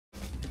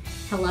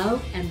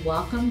Hello and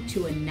welcome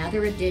to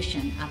another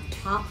edition of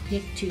Top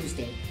Pick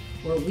Tuesday,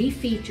 where we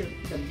feature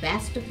the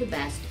best of the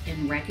best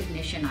in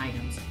recognition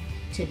items.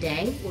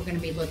 Today, we're going to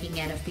be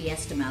looking at a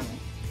Fiesta medal.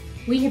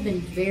 We have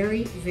been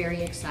very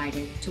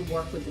excited to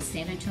work with the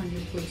San Antonio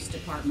Police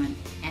Department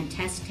and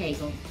Tess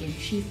Tagle in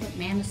Chief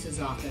McManus's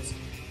office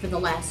for the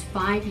last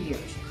 5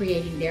 years,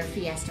 creating their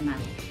Fiesta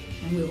medal.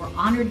 And we were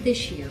honored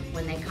this year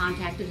when they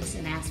contacted us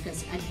and asked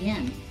us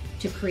again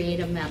to create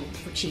a medal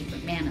for Chief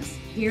McManus.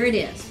 Here it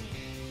is.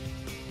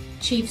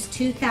 Chief's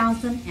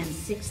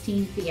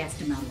 2016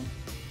 Fiesta Medal.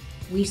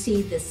 We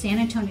see the San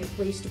Antonio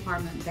Police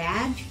Department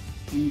badge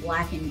in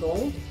black and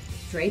gold,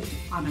 draped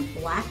on a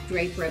black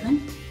drape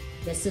ribbon.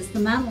 This is the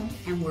medal,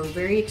 and we're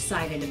very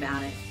excited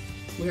about it.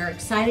 We are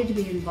excited to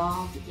be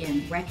involved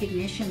in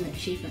recognition that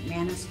Chief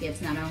McManus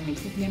gives not only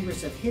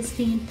members of his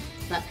team,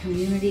 but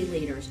community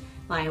leaders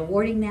by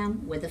awarding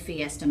them with a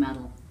Fiesta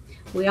Medal.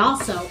 We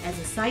also, as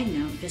a side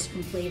note, just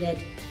completed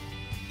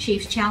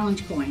Chief's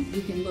Challenge Coin.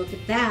 You can look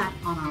at that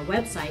on our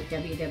website,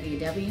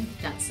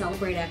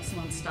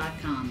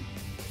 www.celebrateexcellence.com.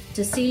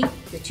 To see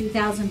the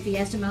 2000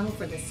 Fiesta Medal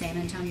for the San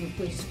Antonio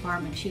Police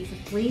Department Chief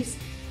of Police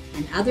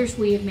and others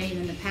we have made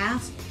in the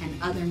past and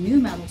other new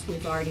medals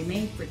we've already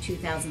made for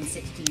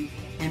 2016.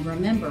 And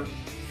remember,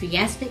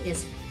 Fiesta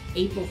is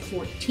April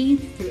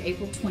 14th through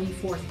April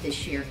 24th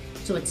this year,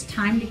 so it's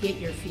time to get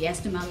your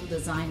Fiesta Medal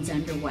designs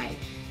underway.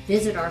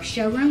 Visit our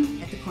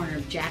showroom at the corner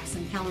of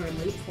Jackson, Keller, and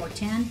Loop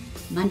 410,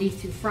 Monday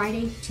through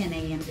Friday, 10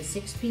 a.m. to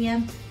 6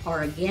 p.m.,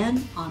 or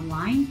again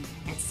online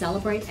at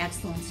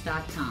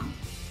celebrateexcellence.com.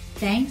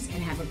 Thanks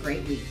and have a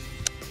great week.